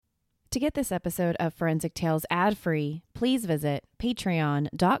To get this episode of Forensic Tales ad-free, please visit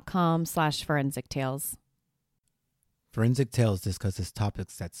patreon.com/Forensic Tales. Forensic Tales discusses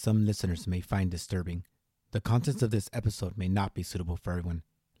topics that some listeners may find disturbing. The contents of this episode may not be suitable for everyone.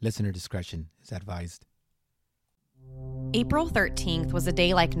 Listener discretion is advised. April 13th was a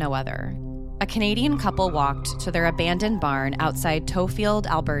day like no other. A Canadian couple walked to their abandoned barn outside Tofield,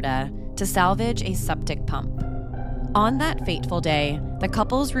 Alberta, to salvage a septic pump. On that fateful day, the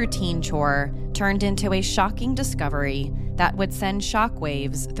couple's routine chore turned into a shocking discovery that would send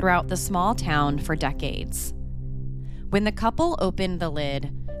shockwaves throughout the small town for decades. When the couple opened the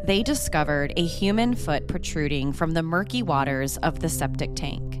lid, they discovered a human foot protruding from the murky waters of the septic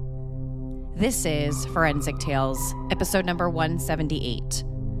tank. This is Forensic Tales, episode number 178,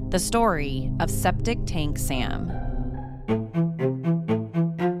 the story of Septic Tank Sam.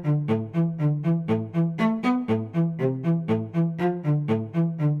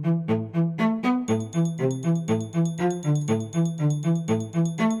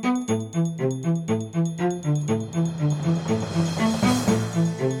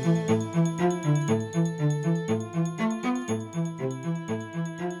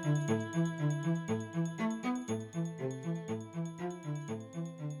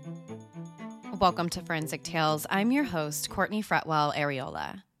 Welcome to Forensic Tales. I'm your host, Courtney Fretwell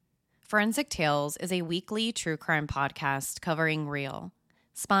Areola. Forensic Tales is a weekly true crime podcast covering real,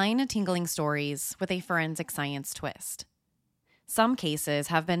 spine-tingling stories with a forensic science twist. Some cases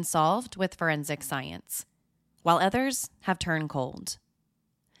have been solved with forensic science, while others have turned cold.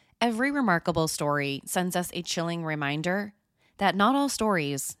 Every remarkable story sends us a chilling reminder that not all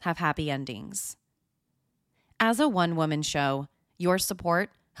stories have happy endings. As a one-woman show, your support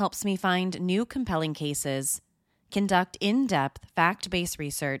helps me find new compelling cases, conduct in-depth fact-based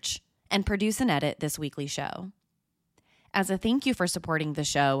research, and produce and edit this weekly show. As a thank you for supporting the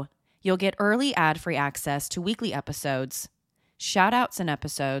show, you'll get early ad-free access to weekly episodes, shout-outs in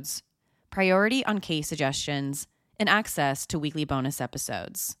episodes, priority on case suggestions, and access to weekly bonus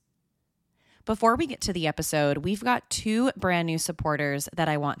episodes. Before we get to the episode, we've got two brand new supporters that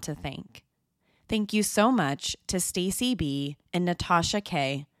I want to thank. Thank you so much to Stacy B. and Natasha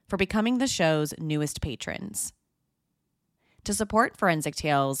K. for becoming the show's newest patrons. To support Forensic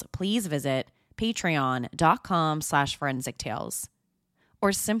Tales, please visit patreon.com/Forensic Tales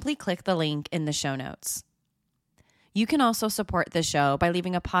or simply click the link in the show notes. You can also support the show by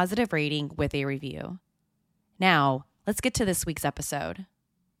leaving a positive rating with a review. Now, let's get to this week's episode.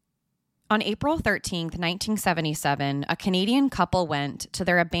 On April 13th, 1977, a Canadian couple went to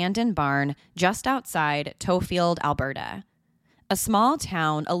their abandoned barn just outside Tofield, Alberta, a small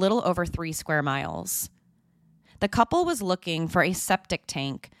town a little over 3 square miles. The couple was looking for a septic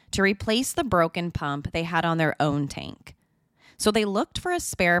tank to replace the broken pump they had on their own tank. So they looked for a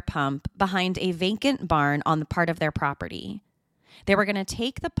spare pump behind a vacant barn on the part of their property. They were going to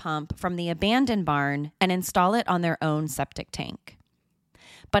take the pump from the abandoned barn and install it on their own septic tank.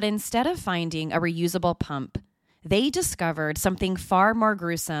 But instead of finding a reusable pump, they discovered something far more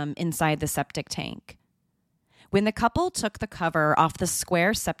gruesome inside the septic tank. When the couple took the cover off the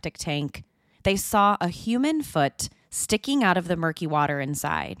square septic tank, they saw a human foot sticking out of the murky water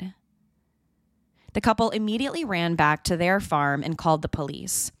inside. The couple immediately ran back to their farm and called the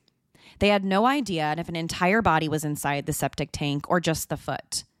police. They had no idea if an entire body was inside the septic tank or just the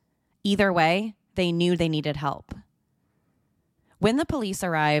foot. Either way, they knew they needed help. When the police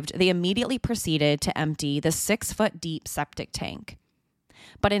arrived, they immediately proceeded to empty the 6-foot-deep septic tank.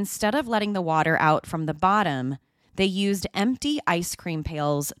 But instead of letting the water out from the bottom, they used empty ice cream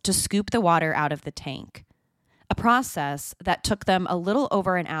pails to scoop the water out of the tank, a process that took them a little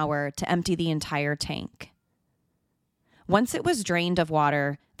over an hour to empty the entire tank. Once it was drained of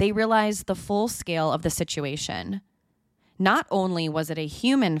water, they realized the full scale of the situation. Not only was it a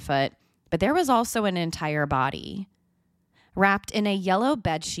human foot, but there was also an entire body. Wrapped in a yellow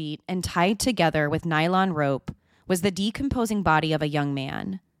bedsheet and tied together with nylon rope was the decomposing body of a young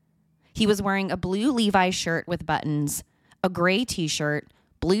man. He was wearing a blue Levi's shirt with buttons, a gray t-shirt,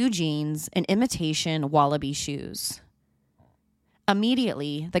 blue jeans, and imitation Wallaby shoes.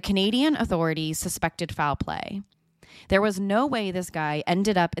 Immediately, the Canadian authorities suspected foul play. There was no way this guy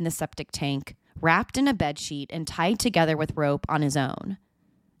ended up in the septic tank, wrapped in a bedsheet and tied together with rope on his own.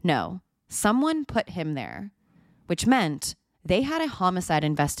 No, someone put him there, which meant they had a homicide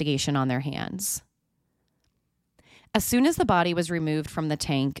investigation on their hands. As soon as the body was removed from the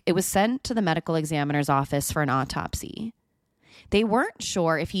tank, it was sent to the medical examiner's office for an autopsy. They weren't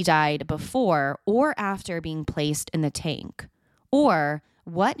sure if he died before or after being placed in the tank, or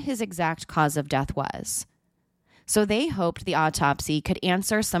what his exact cause of death was. So they hoped the autopsy could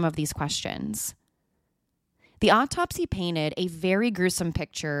answer some of these questions. The autopsy painted a very gruesome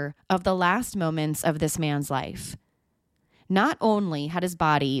picture of the last moments of this man's life. Not only had his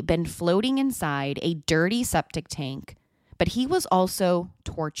body been floating inside a dirty septic tank, but he was also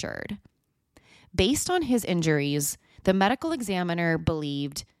tortured. Based on his injuries, the medical examiner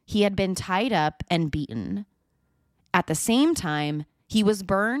believed he had been tied up and beaten. At the same time, he was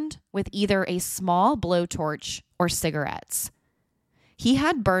burned with either a small blowtorch or cigarettes. He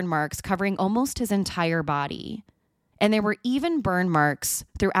had burn marks covering almost his entire body, and there were even burn marks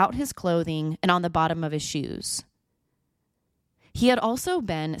throughout his clothing and on the bottom of his shoes. He had also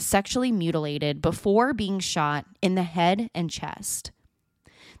been sexually mutilated before being shot in the head and chest.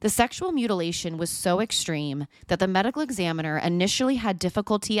 The sexual mutilation was so extreme that the medical examiner initially had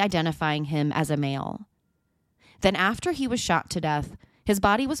difficulty identifying him as a male. Then after he was shot to death, his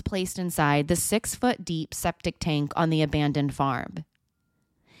body was placed inside the 6-foot-deep septic tank on the abandoned farm.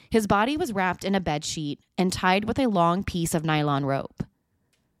 His body was wrapped in a bedsheet and tied with a long piece of nylon rope.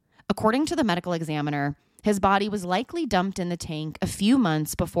 According to the medical examiner, his body was likely dumped in the tank a few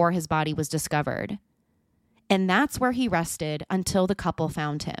months before his body was discovered. And that's where he rested until the couple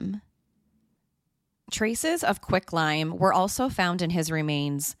found him. Traces of quicklime were also found in his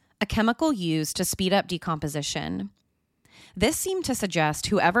remains, a chemical used to speed up decomposition. This seemed to suggest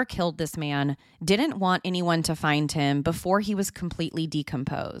whoever killed this man didn't want anyone to find him before he was completely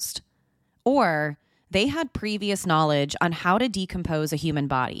decomposed. Or they had previous knowledge on how to decompose a human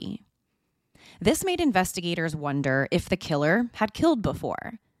body. This made investigators wonder if the killer had killed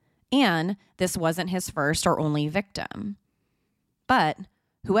before, and this wasn't his first or only victim. But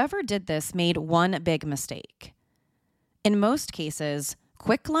whoever did this made one big mistake. In most cases,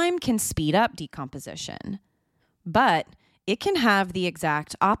 quicklime can speed up decomposition, but it can have the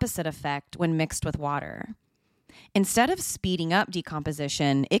exact opposite effect when mixed with water. Instead of speeding up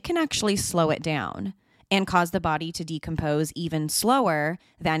decomposition, it can actually slow it down and cause the body to decompose even slower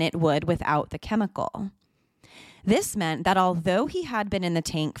than it would without the chemical. This meant that although he had been in the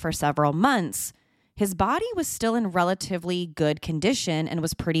tank for several months, his body was still in relatively good condition and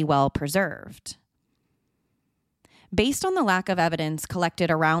was pretty well preserved. Based on the lack of evidence collected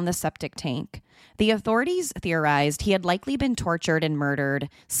around the septic tank, the authorities theorized he had likely been tortured and murdered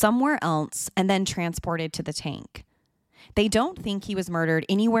somewhere else and then transported to the tank. They don't think he was murdered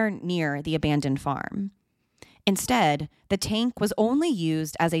anywhere near the abandoned farm. Instead, the tank was only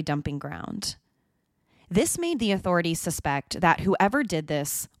used as a dumping ground. This made the authorities suspect that whoever did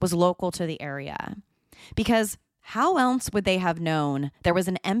this was local to the area, because how else would they have known there was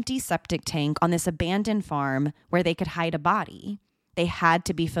an empty septic tank on this abandoned farm where they could hide a body? They had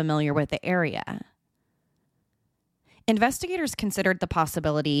to be familiar with the area. Investigators considered the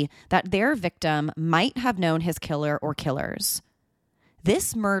possibility that their victim might have known his killer or killers.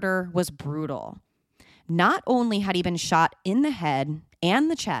 This murder was brutal. Not only had he been shot in the head and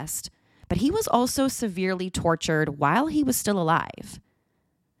the chest, but he was also severely tortured while he was still alive.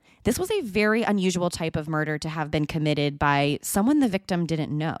 This was a very unusual type of murder to have been committed by someone the victim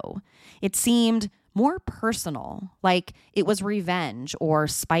didn't know. It seemed more personal, like it was revenge or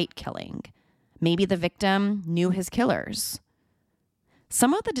spite killing. Maybe the victim knew his killers.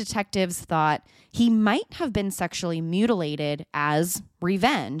 Some of the detectives thought he might have been sexually mutilated as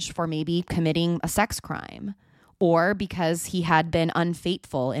revenge for maybe committing a sex crime, or because he had been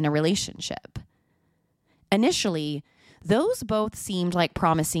unfaithful in a relationship. Initially, those both seemed like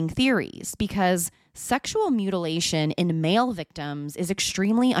promising theories because sexual mutilation in male victims is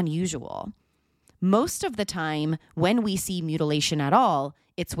extremely unusual. Most of the time, when we see mutilation at all,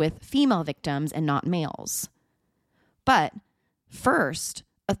 it's with female victims and not males. But first,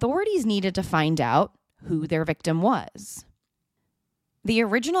 authorities needed to find out who their victim was. The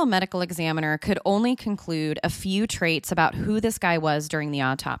original medical examiner could only conclude a few traits about who this guy was during the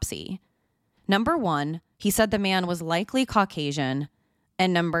autopsy. Number 1, he said the man was likely Caucasian,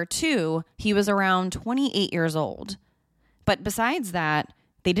 and number 2, he was around 28 years old. But besides that,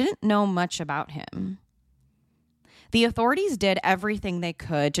 they didn't know much about him. The authorities did everything they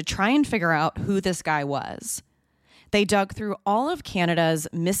could to try and figure out who this guy was. They dug through all of Canada's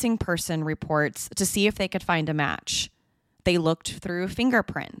missing person reports to see if they could find a match. They looked through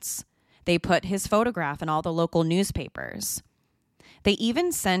fingerprints. They put his photograph in all the local newspapers. They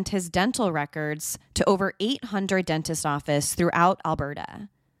even sent his dental records to over 800 dentist offices throughout Alberta.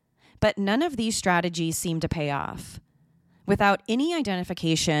 But none of these strategies seemed to pay off. Without any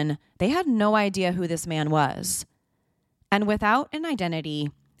identification, they had no idea who this man was. And without an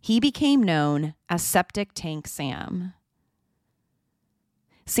identity, he became known as Septic Tank Sam.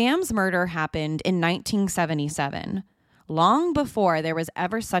 Sam's murder happened in 1977, long before there was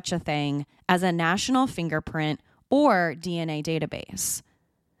ever such a thing as a national fingerprint or DNA database.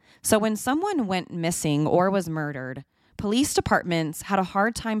 So when someone went missing or was murdered, police departments had a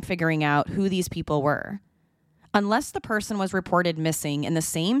hard time figuring out who these people were. Unless the person was reported missing in the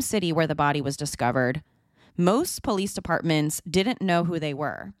same city where the body was discovered, most police departments didn't know who they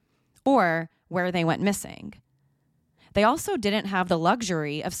were or where they went missing. They also didn't have the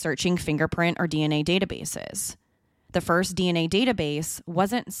luxury of searching fingerprint or DNA databases. The first DNA database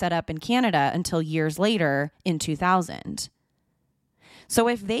wasn't set up in Canada until years later in 2000. So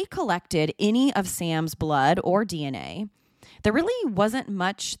if they collected any of Sam's blood or DNA, there really wasn't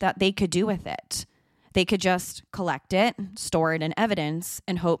much that they could do with it. They could just collect it, store it in evidence,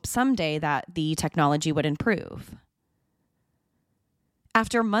 and hope someday that the technology would improve.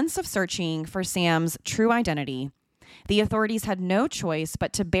 After months of searching for Sam's true identity, the authorities had no choice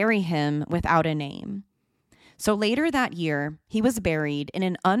but to bury him without a name. So later that year, he was buried in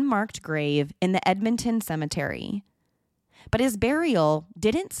an unmarked grave in the Edmonton Cemetery. But his burial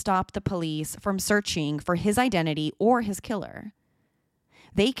didn't stop the police from searching for his identity or his killer.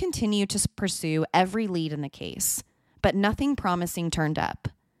 They continued to pursue every lead in the case, but nothing promising turned up.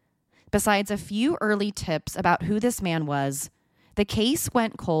 Besides a few early tips about who this man was, the case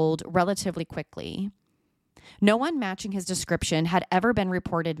went cold relatively quickly. No one matching his description had ever been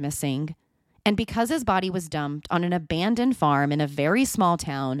reported missing, and because his body was dumped on an abandoned farm in a very small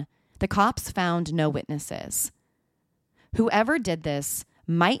town, the cops found no witnesses. Whoever did this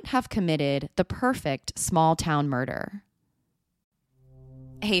might have committed the perfect small town murder.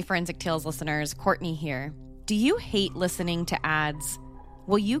 Hey, Forensic Tales listeners, Courtney here. Do you hate listening to ads?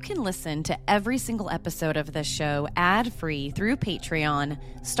 Well, you can listen to every single episode of this show ad-free through Patreon,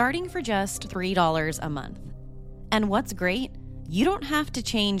 starting for just $3 a month. And what's great? You don't have to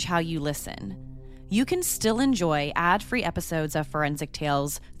change how you listen. You can still enjoy ad-free episodes of Forensic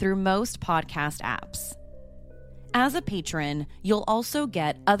Tales through most podcast apps. As a patron, you'll also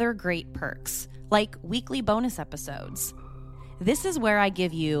get other great perks, like weekly bonus episodes. This is where I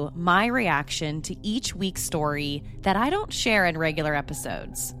give you my reaction to each week's story that I don't share in regular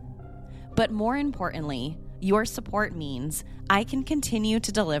episodes. But more importantly, your support means I can continue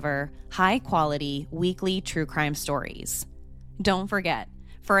to deliver high-quality weekly true crime stories. Don't forget,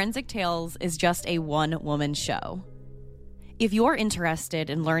 Forensic Tales is just a one-woman show. If you're interested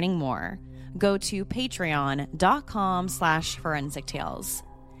in learning more, go to patreon.com/Forensic Tales.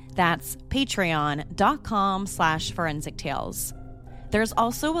 That's patreon.com/Forensic Tales. There's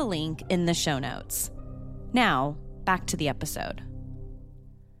also a link in the show notes. Now, back to the episode.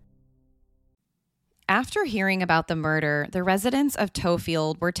 After hearing about the murder, the residents of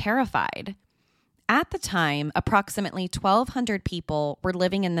Tofield were terrified. At the time, approximately 1,200 people were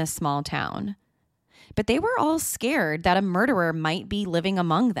living in this small town. But they were all scared that a murderer might be living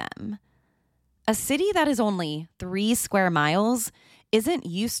among them. A city that is only 3 square miles isn't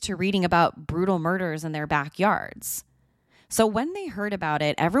used to reading about brutal murders in their backyards. So when they heard about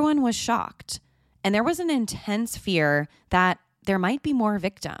it, everyone was shocked, and there was an intense fear that there might be more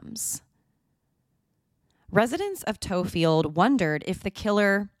victims. Residents of Tofield wondered if the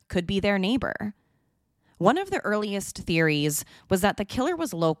killer could be their neighbor. One of the earliest theories was that the killer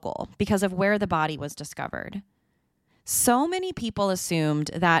was local because of where the body was discovered. So many people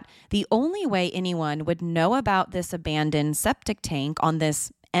assumed that the only way anyone would know about this abandoned septic tank on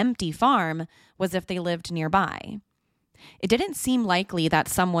this empty farm was if they lived nearby. It didn't seem likely that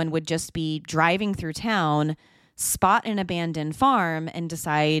someone would just be driving through town, spot an abandoned farm, and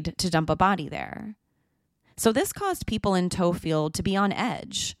decide to dump a body there. So this caused people in Tofield to be on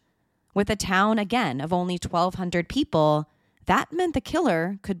edge. With a town, again, of only 1,200 people, that meant the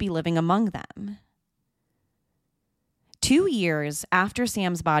killer could be living among them. 2 years after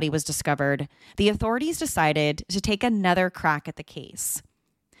Sam's body was discovered, the authorities decided to take another crack at the case.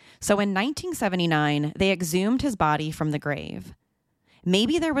 So in 1979, they exhumed his body from the grave.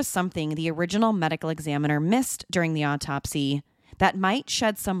 Maybe there was something the original medical examiner missed during the autopsy that might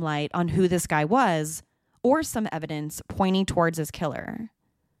shed some light on who this guy was, or some evidence pointing towards his killer.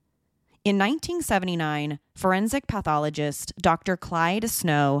 In 1979, forensic pathologist Dr. Clyde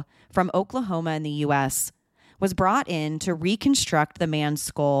Snow from Oklahoma in the U.S. was brought in to reconstruct the man's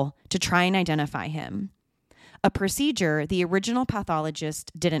skull to try and identify him, a procedure the original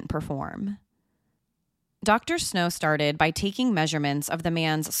pathologist didn't perform. Dr. Snow started by taking measurements of the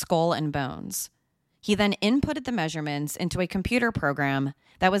man's skull and bones. He then inputted the measurements into a computer program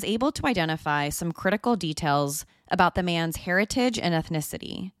that was able to identify some critical details about the man's heritage and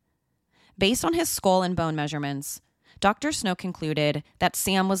ethnicity. Based on his skull and bone measurements, Dr. Snow concluded that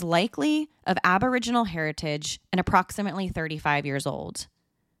Sam was likely of Aboriginal heritage and approximately 35 years old.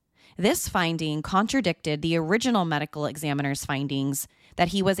 This finding contradicted the original medical examiner's findings that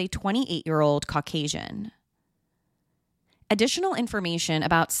he was a 28-year-old Caucasian. Additional information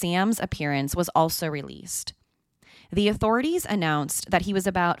about Sam's appearance was also released. The authorities announced that he was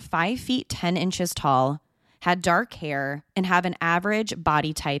about 5 feet 10 inches tall, had dark hair, and had an average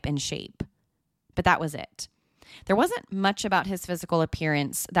body type and shape. But that was it. There wasn't much about his physical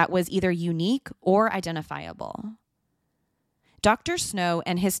appearance that was either unique or identifiable. Dr. Snow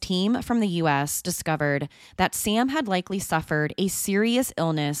and his team from the U.S. discovered that Sam had likely suffered a serious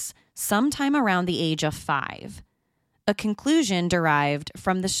illness sometime around the age of 5, a conclusion derived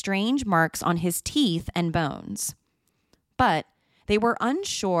from the strange marks on his teeth and bones. But they were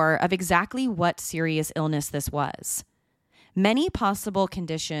unsure of exactly what serious illness this was. Many possible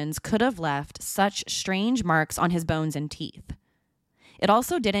conditions could have left such strange marks on his bones and teeth. It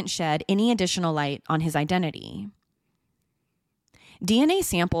also didn't shed any additional light on his identity. DNA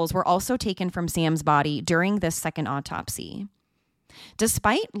samples were also taken from Sam's body during this second autopsy.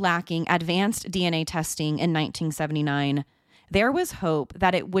 Despite lacking advanced DNA testing in 1979, there was hope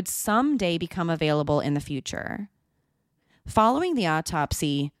that it would someday become available in the future. Following the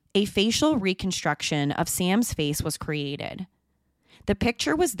autopsy, a facial reconstruction of Sam's face was created. The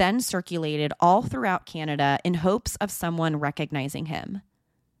picture was then circulated all throughout Canada in hopes of someone recognizing him.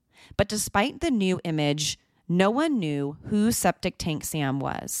 But despite the new image, no one knew who Septic Tank Sam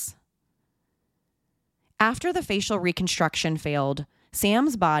was. After the facial reconstruction failed,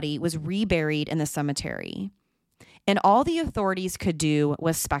 Sam's body was reburied in the cemetery. And all the authorities could do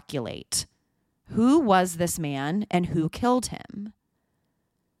was speculate. Who was this man and who killed him?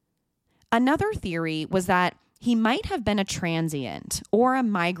 Another theory was that he might have been a transient or a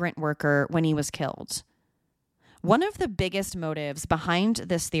migrant worker when he was killed. One of the biggest motives behind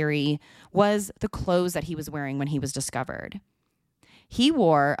this theory was the clothes that he was wearing when he was discovered. He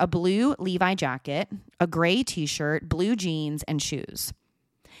wore a blue Levi jacket, a gray t-shirt, blue jeans, and shoes.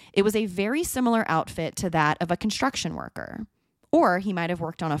 It was a very similar outfit to that of a construction worker, or he might have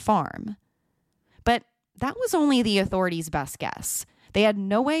worked on a farm. But that was only the authorities' best guess. They had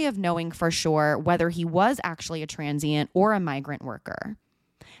no way of knowing for sure whether he was actually a transient or a migrant worker.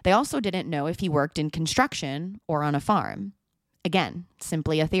 They also didn't know if he worked in construction or on a farm. Again,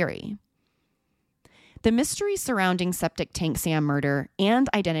 simply a theory. The mystery surrounding Septic Tank Sam murder and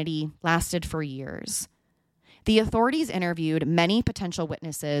identity lasted for years. The authorities interviewed many potential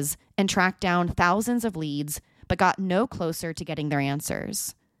witnesses and tracked down thousands of leads, but got no closer to getting their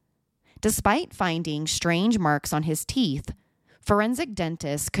answers. Despite finding strange marks on his teeth, forensic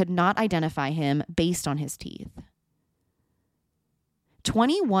dentists could not identify him based on his teeth.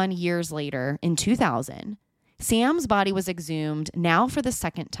 21 years later, in 2000, Sam's body was exhumed now for the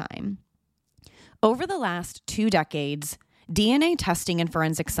second time. Over the last 2 decades, DNA testing in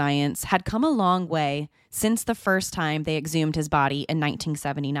forensic science had come a long way since the first time they exhumed his body in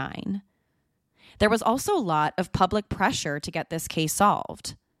 1979. There was also a lot of public pressure to get this case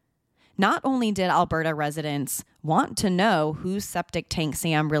solved. Not only did Alberta residents want to know who Septic Tank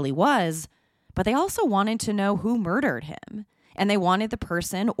Sam really was, but they also wanted to know who murdered him, and they wanted the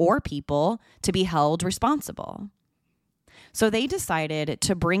person or people to be held responsible. So they decided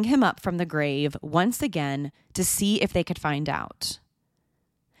to bring him up from the grave once again to see if they could find out.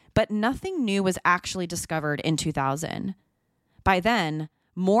 But nothing new was actually discovered in 2000. By then,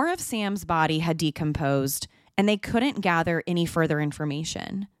 more of Sam's body had decomposed, and they couldn't gather any further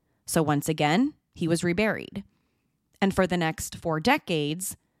information. So once again, he was reburied. And for the next 4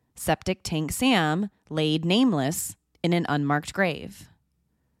 decades, Septic Tank Sam laid nameless in an unmarked grave.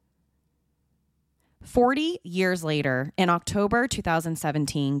 40 years later, in October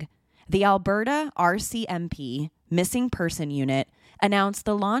 2017, the Alberta RCMP Missing Person Unit announced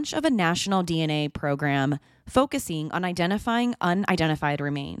the launch of a national DNA program focusing on identifying unidentified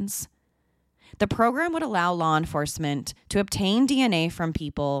remains. The program would allow law enforcement to obtain DNA from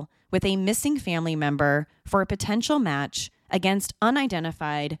people with a missing family member for a potential match against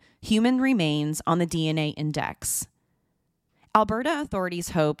unidentified human remains on the DNA index. Alberta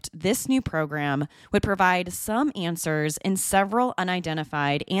authorities hoped this new program would provide some answers in several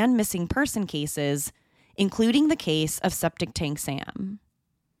unidentified and missing person cases, including the case of Septic Tank Sam.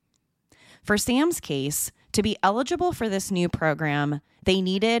 For Sam's case, to be eligible for this new program, they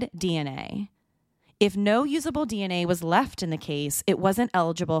needed DNA. If no usable DNA was left in the case, it wasn't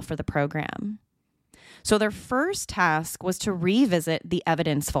eligible for the program. So their first task was to revisit the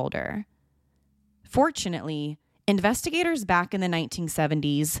evidence folder. Fortunately, investigators back in the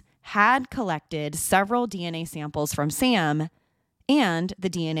 1970s had collected several DNA samples from Sam, and the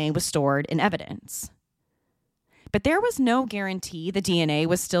DNA was stored in evidence. But there was no guarantee the DNA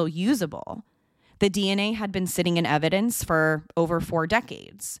was still usable. The DNA had been sitting in evidence for over 4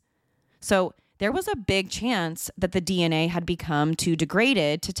 decades. So there was a big chance that the DNA had become too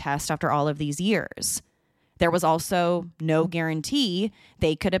degraded to test after all of these years. There was also no guarantee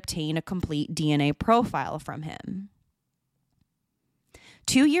they could obtain a complete DNA profile from him.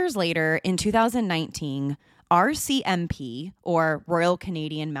 2 years later, in 2019, RCMP, or Royal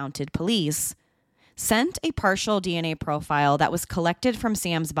Canadian Mounted Police, sent a partial DNA profile that was collected from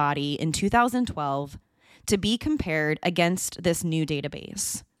Sam's body in 2012 to be compared against this new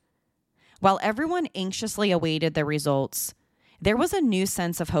database. While everyone anxiously awaited the results, there was a new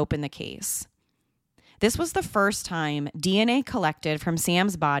sense of hope in the case. This was the first time DNA collected from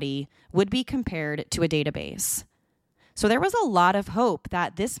Sam's body would be compared to a database. So there was a lot of hope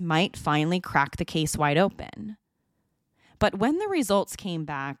that this might finally crack the case wide open. But when the results came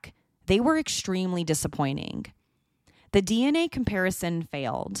back, they were extremely disappointing. The DNA comparison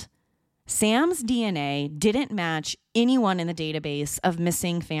failed. Sam's DNA didn't match anyone in the database of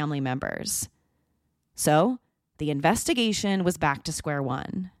missing family members. So the investigation was back to square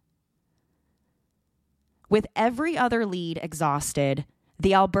one. With every other lead exhausted,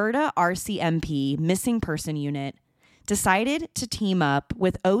 the Alberta RCMP Missing Person Unit decided to team up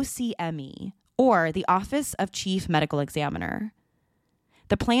with OCME, or the Office of Chief Medical Examiner.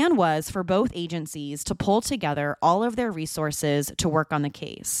 The plan was for both agencies to pull together all of their resources to work on the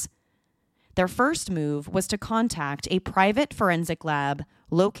case. Their first move was to contact a private forensic lab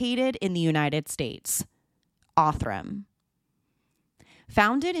located in the United States, Othram.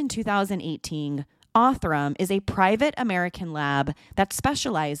 Founded in 2018, Othram is a private American lab that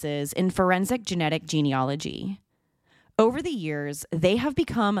specializes in forensic genetic genealogy. Over the years, they have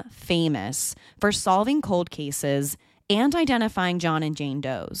become famous for solving cold cases and identifying John and Jane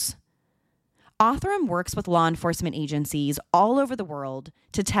Does. Othram works with law enforcement agencies all over the world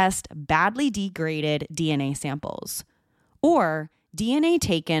to test badly degraded DNA samples, or DNA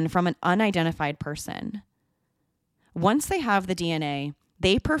taken from an unidentified person. Once they have the DNA,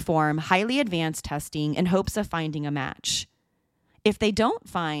 they perform highly advanced testing in hopes of finding a match. If they don't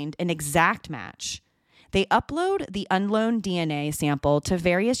find an exact match, they upload the unknown DNA sample to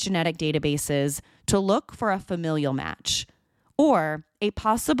various genetic databases to look for a familial match, or a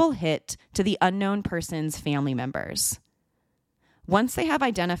possible hit to the unknown person's family members. Once they have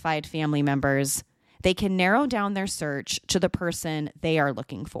identified family members, they can narrow down their search to the person they are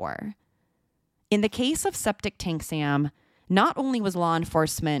looking for. In the case of Septic Tank Sam, not only was law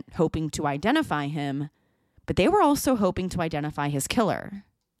enforcement hoping to identify him, but they were also hoping to identify his killer.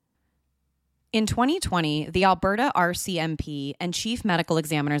 In 2020, the Alberta RCMP and Chief Medical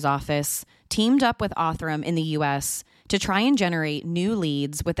Examiner's Office teamed up with Othram in the U.S. to try and generate new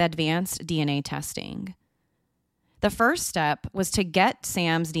leads with advanced DNA testing. The first step was to get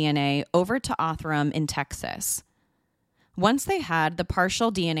Sam's DNA over to Othram in Texas. Once they had the partial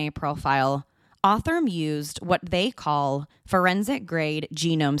DNA profile, Othram used what they call forensic-grade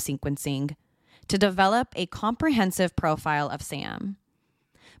genome sequencing to develop a comprehensive profile of Sam.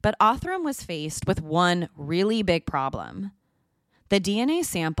 But Othram was faced with one really big problem. The DNA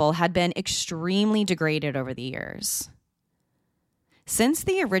sample had been extremely degraded over the years. Since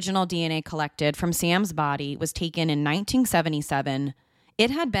the original DNA collected from Sam's body was taken in 1977,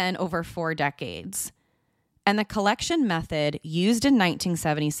 it had been over 4 decades. And the collection method used in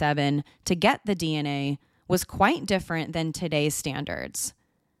 1977 to get the DNA was quite different than today's standards.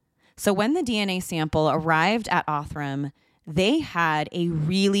 So when the DNA sample arrived at Othram, they had a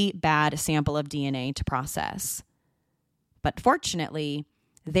really bad sample of DNA to process. But fortunately,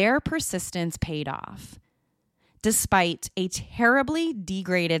 their persistence paid off. Despite a terribly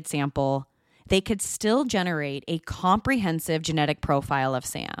degraded sample, they could still generate a comprehensive genetic profile of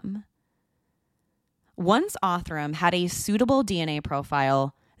Sam. Once Othram had a suitable DNA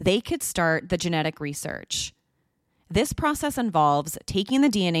profile, they could start the genetic research. This process involves taking the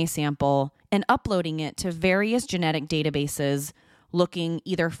DNA sample and uploading it to various genetic databases, looking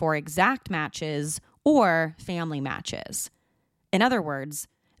either for exact matches or family matches. In other words,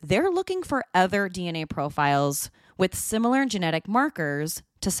 they're looking for other DNA profiles with similar genetic markers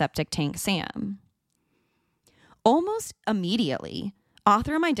to Septic Tank Sam. Almost immediately,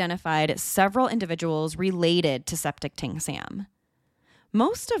 Othram identified several individuals related to Septic Tank Sam.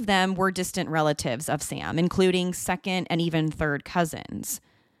 Most of them were distant relatives of Sam, including second and even third cousins.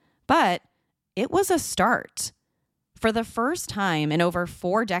 But it was a start. For the first time in over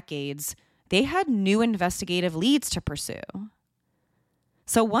 4 decades, they had new investigative leads to pursue.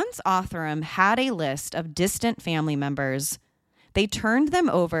 So once Othram had a list of distant family members, they turned them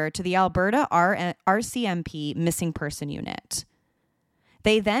over to the Alberta RCMP Missing Person Unit.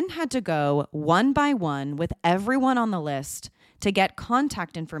 They then had to go one by one with everyone on the list to get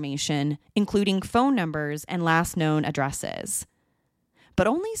contact information, including phone numbers and last known addresses. But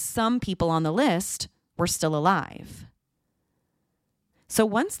only some people on the list were still alive. So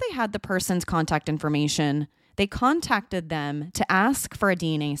once they had the person's contact information, they contacted them to ask for a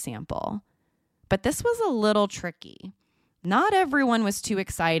DNA sample. But this was a little tricky. Not everyone was too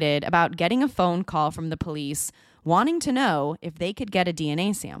excited about getting a phone call from the police wanting to know if they could get a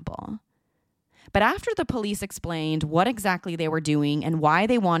DNA sample. But after the police explained what exactly they were doing and why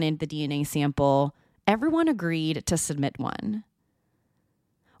they wanted the DNA sample, everyone agreed to submit one.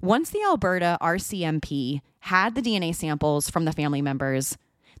 Once the Alberta RCMP had the DNA samples from the family members,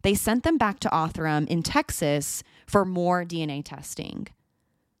 they sent them back to Othram in Texas for more DNA testing.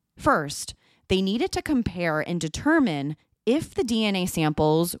 First, they needed to compare and determine if the DNA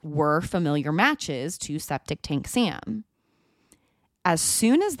samples were familiar matches to Septic Tank Sam. As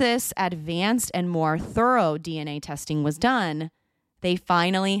soon as this advanced and more thorough DNA testing was done, they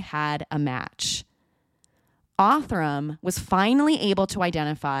finally had a match. Othram was finally able to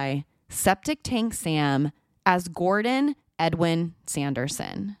identify Septic Tank Sam as Gordon Edwin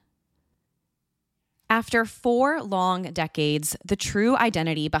Sanderson. After 4 long decades, the true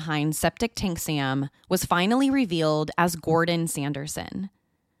identity behind Septic Tank Sam was finally revealed as Gordon Sanderson.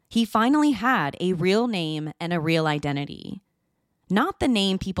 He finally had a real name and a real identity, not the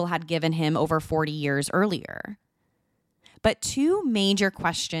name people had given him over 40 years earlier. But 2 major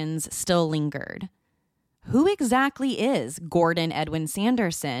questions still lingered. Who exactly is Gordon Edwin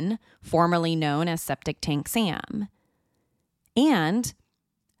Sanderson, formerly known as Septic Tank Sam? And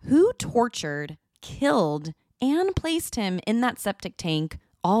who tortured, killed, and placed him in that septic tank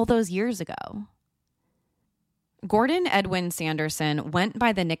all those years ago? Gordon Edwin Sanderson went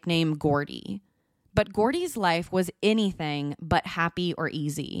by the nickname Gordy, but Gordy's life was anything but happy or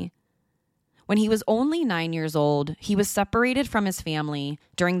easy. When he was only 9 years old, he was separated from his family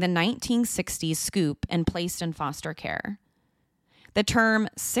during the 1960s scoop and placed in foster care. The term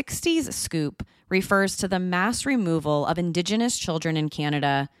 60s scoop refers to the mass removal of Indigenous children in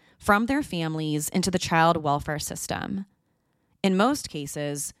Canada from their families into the child welfare system. In most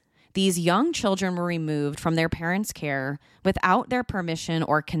cases, these young children were removed from their parents' care without their permission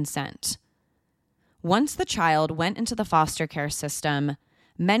or consent. Once the child went into the foster care system,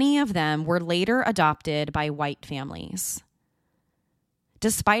 many of them were later adopted by white families.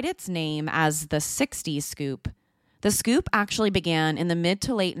 Despite its name as the 60s scoop, the scoop actually began in the mid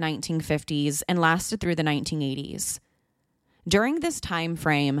to late 1950s and lasted through the 1980s. During this time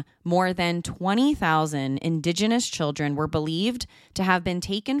frame, more than 20,000 Indigenous children were believed to have been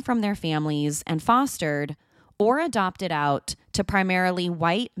taken from their families and fostered or adopted out to primarily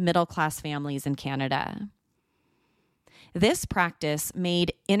white middle-class families in Canada. This practice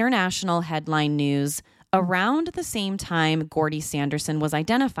made international headline news around the same time Gordy Sanderson was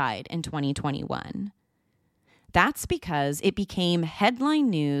identified in 2021. That's because it became headline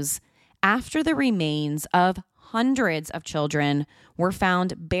news after the remains of hundreds of children were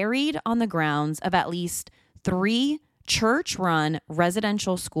found buried on the grounds of at least 3 church-run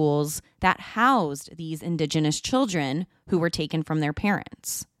residential schools that housed these Indigenous children who were taken from their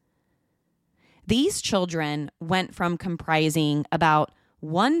parents. These children went from comprising about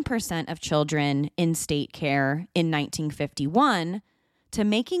 1% of children in state care in 1951 to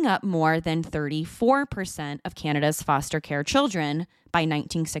making up more than 34% of Canada's foster care children by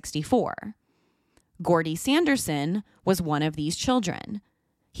 1964. Gordy Sanderson was one of these children.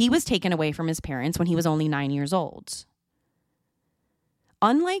 He was taken away from his parents when he was only 9 years old.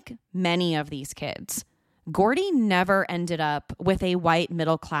 Unlike many of these kids, Gordy never ended up with a white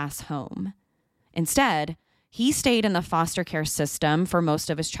middle-class home. Instead, he stayed in the foster care system for most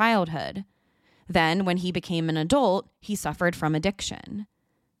of his childhood. Then, when he became an adult, he suffered from addiction.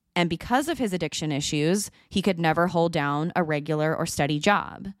 And because of his addiction issues, he could never hold down a regular or steady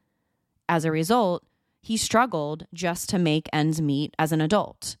job. As a result, he struggled just to make ends meet as an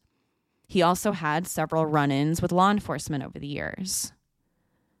adult. He also had several run-ins with law enforcement over the years.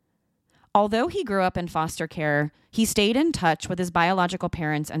 Although he grew up in foster care, he stayed in touch with his biological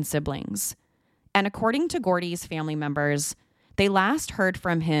parents and siblings. And according to Gordy's family members, they last heard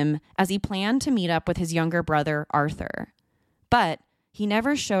from him as he planned to meet up with his younger brother, Arthur. But he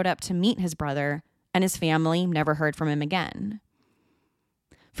never showed up to meet his brother, and his family never heard from him again.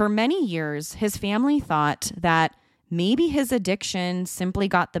 For many years, his family thought that maybe his addiction simply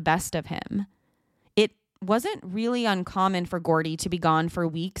got the best of him. It wasn't really uncommon for Gordy to be gone for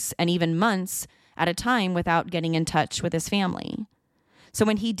weeks and even months at a time without getting in touch with his family. So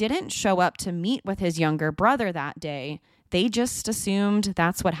when he didn't show up to meet with his younger brother that day, they just assumed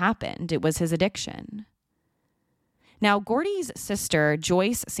that's what happened. It was his addiction. Now, Gordy's sister,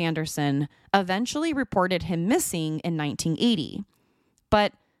 Joyce Sanderson, eventually reported him missing in 1980.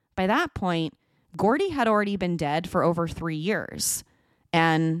 But by that point, Gordy had already been dead for over 3 years.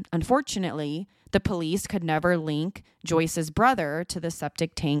 And unfortunately, the police could never link Joyce's brother to the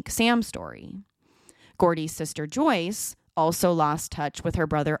Septic Tank Sam story. Gordy's sister, Joyce, also lost touch with her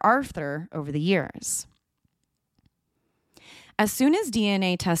brother Arthur over the years. As soon as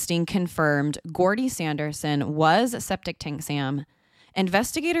DNA testing confirmed Gordy Sanderson was Septic Tank Sam,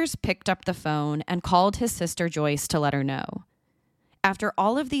 investigators picked up the phone and called his sister Joyce to let her know. After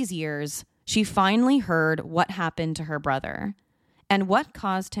all of these years, she finally heard what happened to her brother and what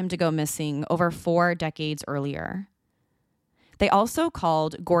caused him to go missing over 4 decades earlier. They also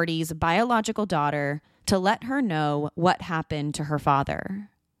called Gordy's biological daughter to let her know what happened to her father.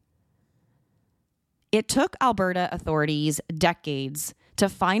 It took Alberta authorities decades to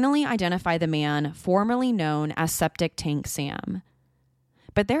finally identify the man formerly known as Septic Tank Sam.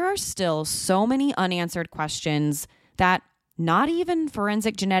 But there are still so many unanswered questions that not even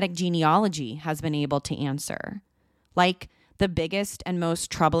forensic genetic genealogy has been able to answer. Like the biggest and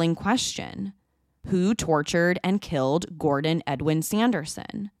most troubling question: who tortured and killed Gordon Edwin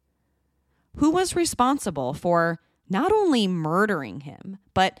Sanderson? Who was responsible for not only murdering him,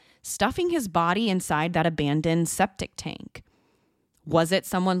 but stuffing his body inside that abandoned septic tank? Was it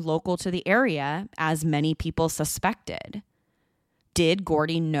someone local to the area, as many people suspected? Did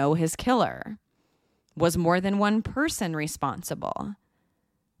Gordy know his killer? Was more than one person responsible?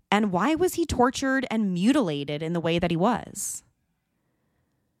 And why was he tortured and mutilated in the way that he was?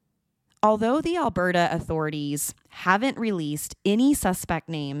 Although the Alberta authorities haven't released any suspect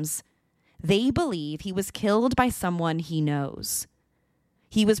names, they believe he was killed by someone he knows.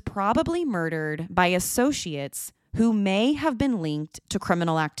 He was probably murdered by associates who may have been linked to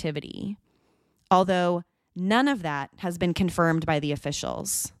criminal activity, although none of that has been confirmed by the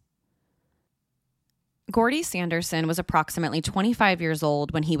officials. Gordy Sanderson was approximately 25 years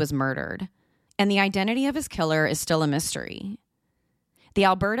old when he was murdered, and the identity of his killer is still a mystery. The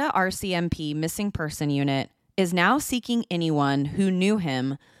Alberta RCMP Missing Person Unit is now seeking anyone who knew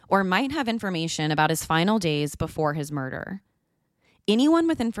him or might have information about his final days before his murder. Anyone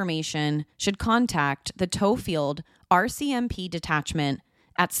with information should contact the Toefield RCMP detachment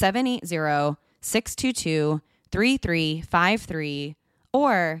at 780-622-3353,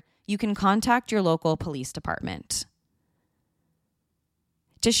 or you can contact your local police department.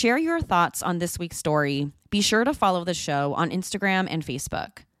 To share your thoughts on this week's story, be sure to follow the show on Instagram and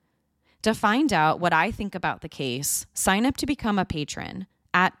Facebook. To find out what I think about the case, sign up to become a patron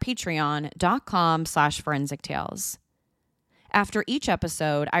at patreon.com/forensictales. After each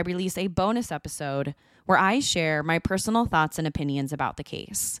episode, I release a bonus episode where I share my personal thoughts and opinions about the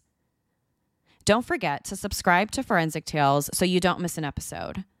case. Don't forget to subscribe to Forensic Tales so you don't miss an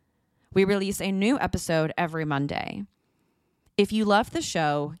episode. We release a new episode every Monday. If you love the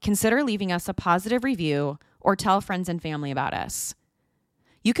show, consider leaving us a positive review or tell friends and family about us.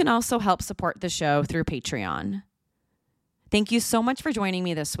 You can also help support the show through Patreon. Thank you so much for joining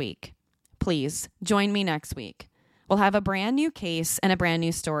me this week. Please join me next week. We'll have a brand new case and a brand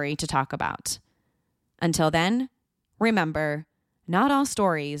new story to talk about. Until then, remember, not all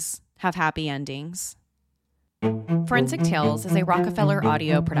stories have happy endings. Forensic Tales is a Rockefeller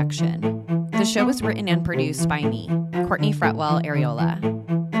audio production. The show is written and produced by me, Courtney Fretwell Areola.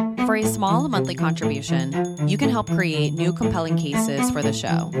 For a small monthly contribution, you can help create new compelling cases for the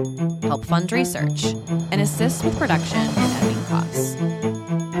show, help fund research, and assist with production and editing costs.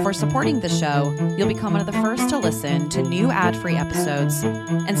 For supporting the show, you'll become one of the first to listen to new ad-free episodes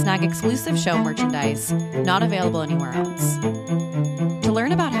and snag exclusive show merchandise not available anywhere else. To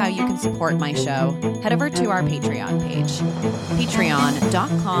learn about how you can support my show, head over to our Patreon page,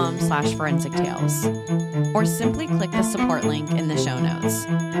 patreon.com/forensictales, or simply click the support link in the show notes.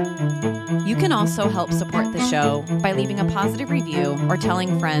 You can also help support the show by leaving a positive review or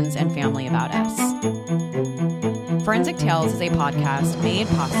telling friends and family about us. Forensic Tales is a podcast made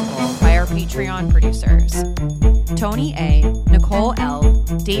possible by our Patreon producers: Tony A., Nicole L.,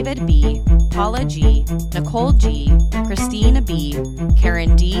 David B., Paula G., Nicole G., Christine B.,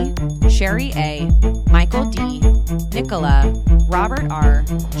 Karen D., Sherry A., Michael D., Nicola, Robert R.,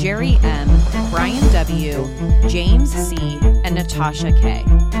 Jerry M., Brian W., James C., and Natasha K.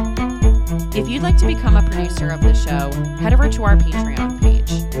 If you'd like to become a producer of the show, head over to our Patreon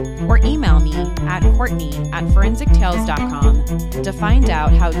page or email me at Courtney@ForensicTales.com to find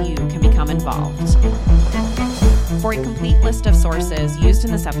out how you can become involved. For a complete list of sources used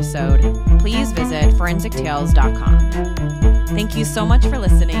in this episode, please visit ForensicTales.com. Thank you so much for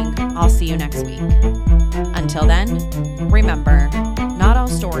listening. I'll see you next week. Until then, remember,